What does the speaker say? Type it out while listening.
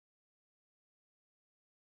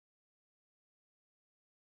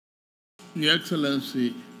Your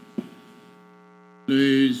Excellency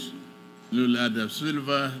Luis Lula da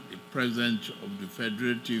Silva, the President of the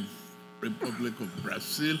Federative Republic of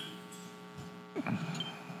Brazil,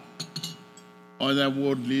 other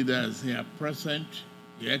world leaders here present,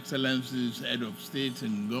 Your Excellencies, Head of State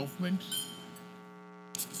and Government,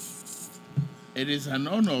 it is an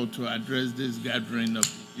honor to address this gathering of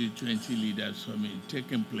the G20 Leaders Summit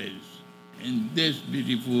taking place in this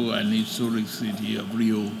beautiful and historic city of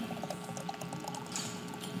Rio.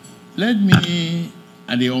 Let me,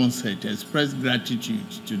 at the onset, express gratitude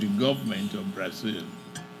to the government of Brazil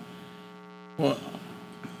for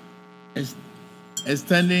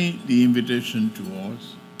extending the invitation to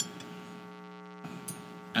us,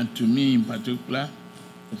 and to me in particular,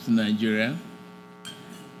 as Nigerian,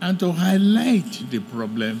 and to highlight the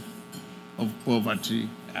problem of poverty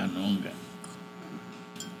and hunger.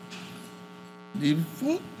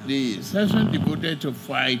 The session devoted to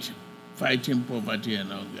fighting poverty and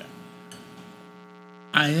hunger.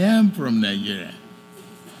 I am from Nigeria.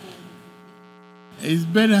 It's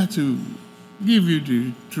better to give you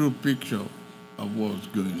the true picture of what's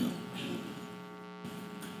going on.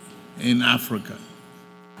 In Africa,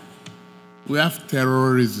 we have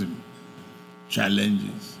terrorism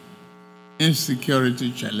challenges,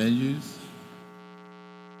 insecurity challenges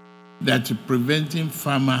that are preventing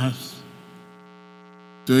farmers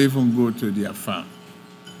to even go to their farm.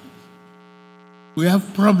 We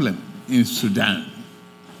have problem in Sudan,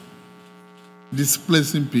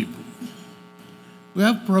 displacing people. We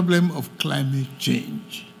have problem of climate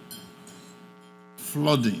change,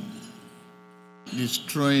 flooding,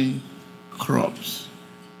 destroying crops.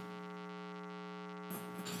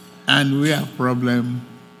 And we have problem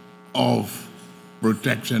of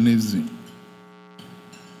protectionism.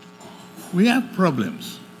 We have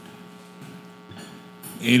problems.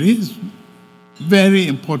 It is very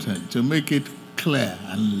important to make it clear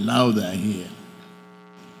and louder here.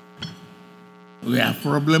 We have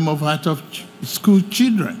problem of out of school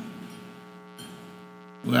children.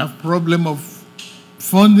 We have problem of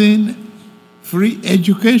funding free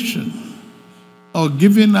education or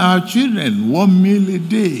giving our children 1 meal a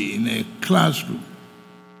day in a classroom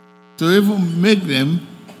to even make them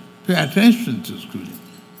pay attention to schooling.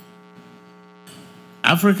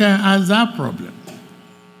 Africa has that problem.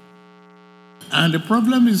 And the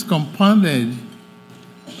problem is compounded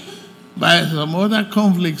by some other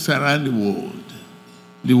conflicts around the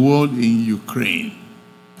world in Ukraine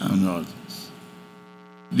and others,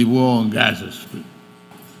 the war on Gaza Strip.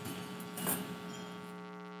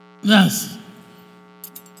 That's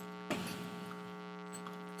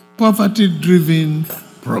poverty-driven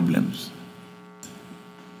problems.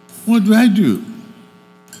 What do I do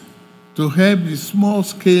to help the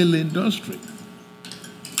small-scale industry?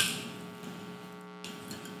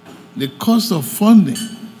 The cost of funding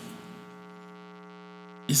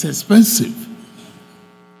is expensive.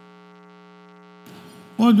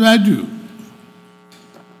 What do I do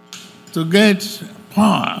to get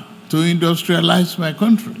power to industrialize my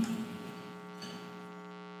country?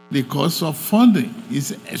 The cost of funding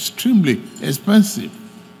is extremely expensive.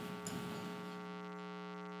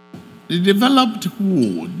 The developed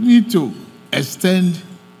world need to extend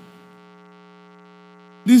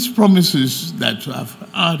these promises that you have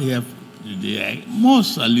out here today. I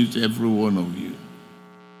must salute every one of you.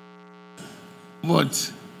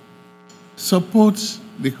 But support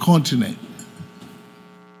the continent.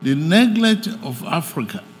 The neglect of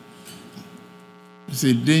Africa is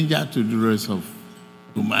a danger to the rest of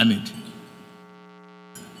humanity.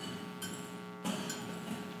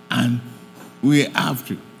 And we have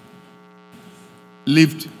to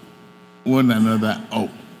lift one another up.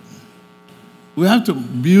 We have to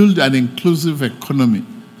build an inclusive economy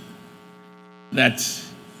that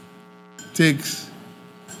takes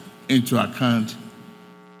into account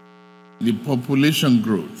the population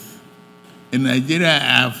growth. In Nigeria,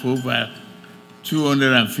 I have over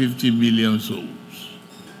 250 million souls.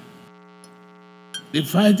 The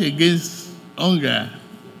fight against hunger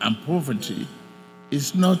and poverty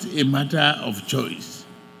is not a matter of choice,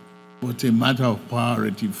 but a matter of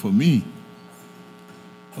priority for me.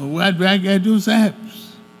 Where do I get those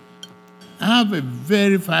helps? I have a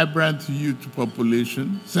very vibrant youth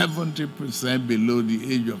population, 70% below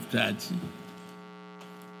the age of 30.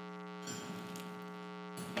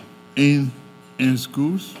 In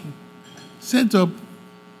schools, set up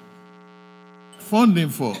funding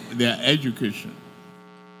for their education.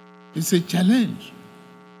 It's a challenge.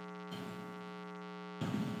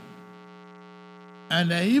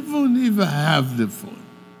 And even if I have the fund,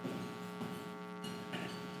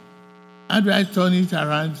 how do I turn it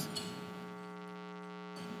around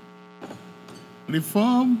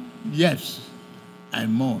Reform, yes, I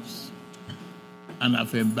must. And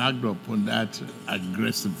I've embarked upon that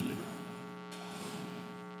aggressively.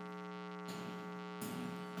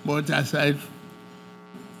 But as I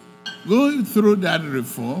go through that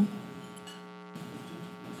reform,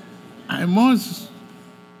 I must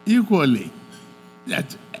equally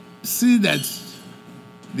see that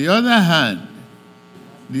the other hand,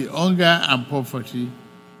 the hunger and poverty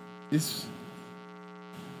is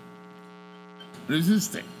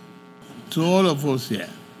resisting to all of us here.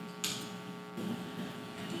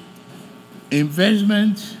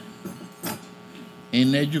 Investment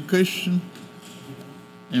in education,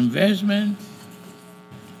 investment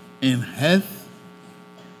in health,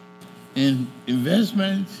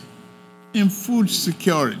 investment in food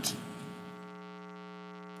security,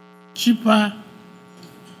 cheaper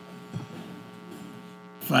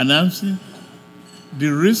financing,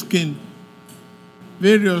 de-risking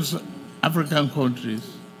various African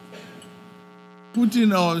countries,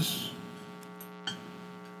 putting us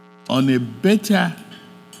on a better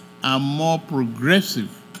and more progressive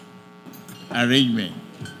arrangement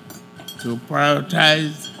to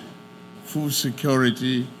prioritize food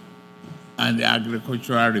security and the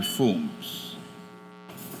agricultural reforms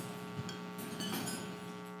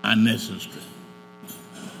are necessary.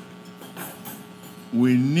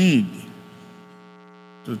 We need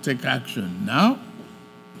to take action now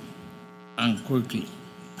and quickly.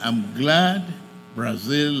 I'm glad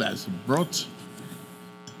Brazil has brought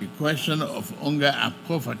the question of hunger and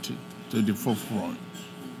poverty to the forefront.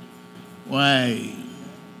 Why,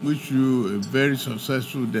 wish you a very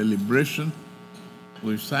successful deliberation.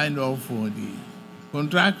 We've signed off for the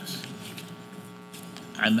contract,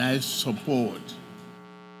 and I support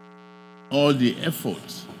all the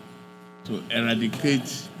efforts to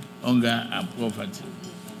eradicate hunger and poverty.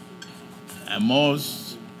 I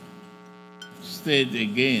must state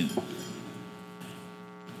again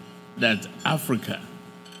that Africa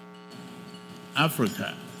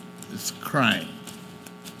is crying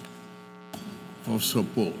for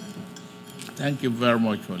support. Thank you very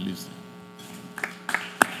much for listening.